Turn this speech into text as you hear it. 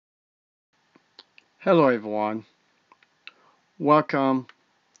Hello everyone, welcome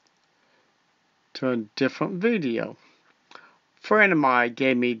to a different video. A friend of mine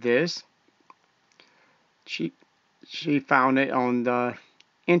gave me this. She found it on the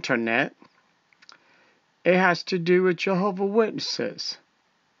internet. It has to do with Jehovah Witnesses.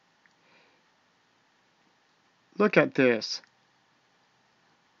 Look at this.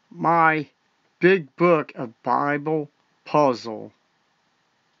 My big book of Bible puzzle.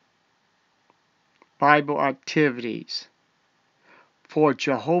 Bible activities for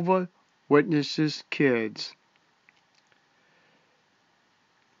Jehovah Witnesses kids.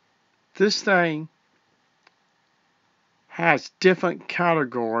 This thing has different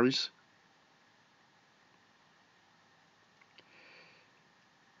categories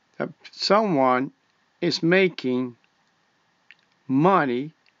that someone is making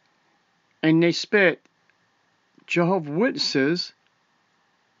money and they expect Jehovah Witnesses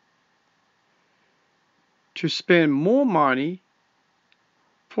to spend more money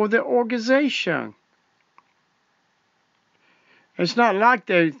for their organization. It's not like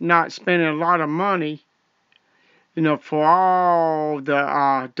they're not spending a lot of money, for all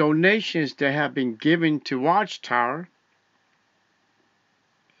the donations that have been given to Watchtower.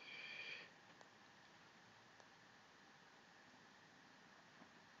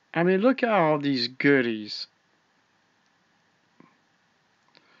 I mean, look at all these goodies.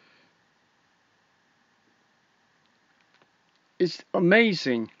 It's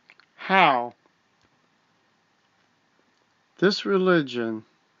amazing how this religion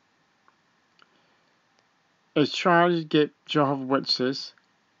is trying to get Jehovah's Witnesses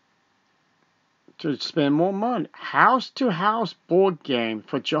to spend more money. House-to-house board game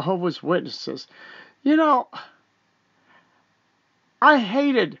for Jehovah's Witnesses. I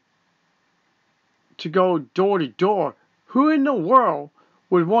hated to go door to door. Who in the world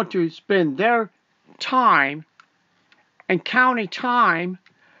would want to spend their time and county time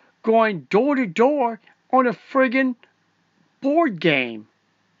going door to door on a friggin' board game?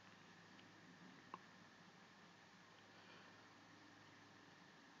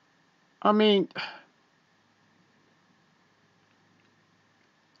 I mean,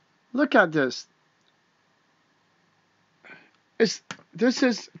 look at this. This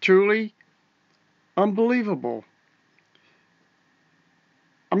is truly unbelievable.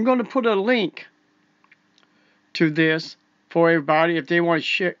 I'm going to put a link to this for everybody if they want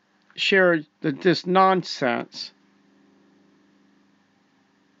to share this nonsense.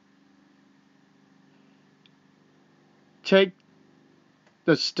 Taking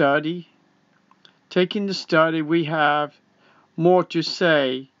the study, we have more to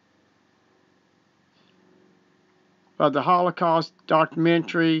say about the Holocaust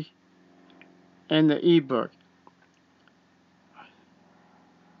documentary and the ebook.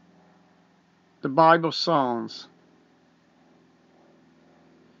 The Bible songs.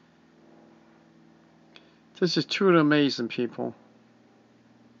 This is truly amazing, people.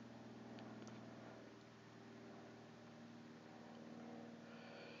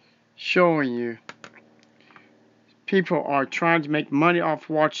 Showing you people are trying to make money off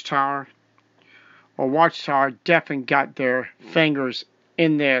Watchtower, or Watchtower definitely got their fingers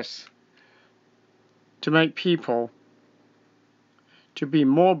in this to make people to be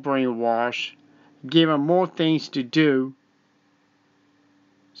more brainwashed, give them more things to do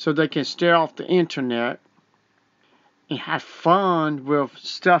so they can stay off the internet and have fun with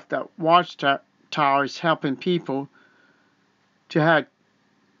stuff that Watchtower is helping people to have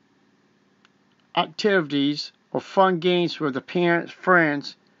activities or fun games with the parents,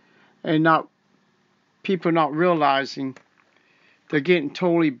 friends, and people not realizing they're getting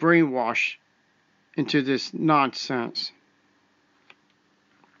totally brainwashed into this nonsense.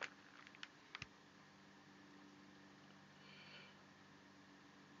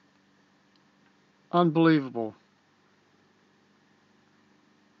 Unbelievable.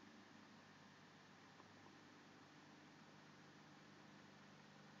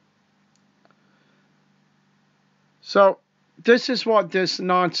 So, this is what this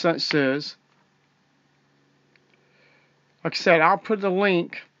nonsense is. Like I said, I'll put the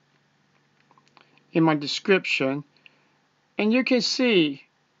link in my description, and you can see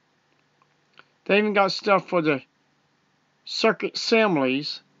they even got stuff for the circuit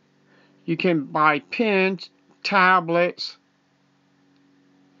assemblies. You can buy pens, tablets,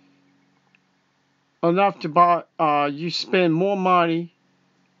 enough to buy. You spend more money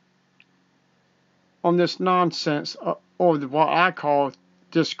on this nonsense, or what I call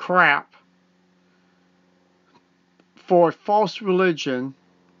this crap, for a false religion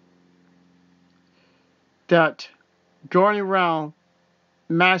that going around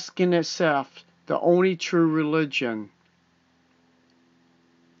masking itself the only true religion.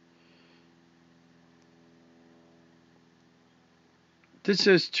 This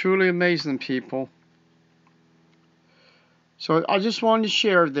is truly amazing, people. So I just wanted to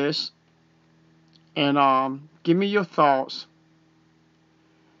share this, and give me your thoughts.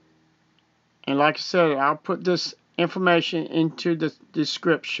 And like I said, I'll put this information into the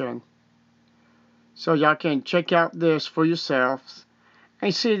description, so y'all can check out this for yourselves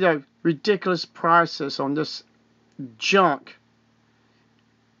and see the ridiculous prices on this junk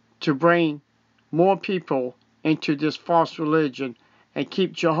to bring more people into this false religion and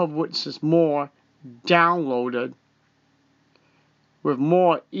keep Jehovah's Witnesses more downloaded with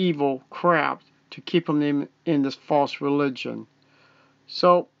more evil crap to keep them in this false religion.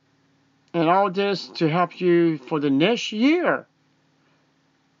 So, and all this to help you for the next year,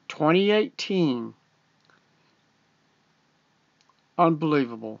 2018.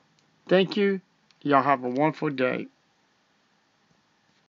 Unbelievable. Thank you. Y'all have a wonderful day.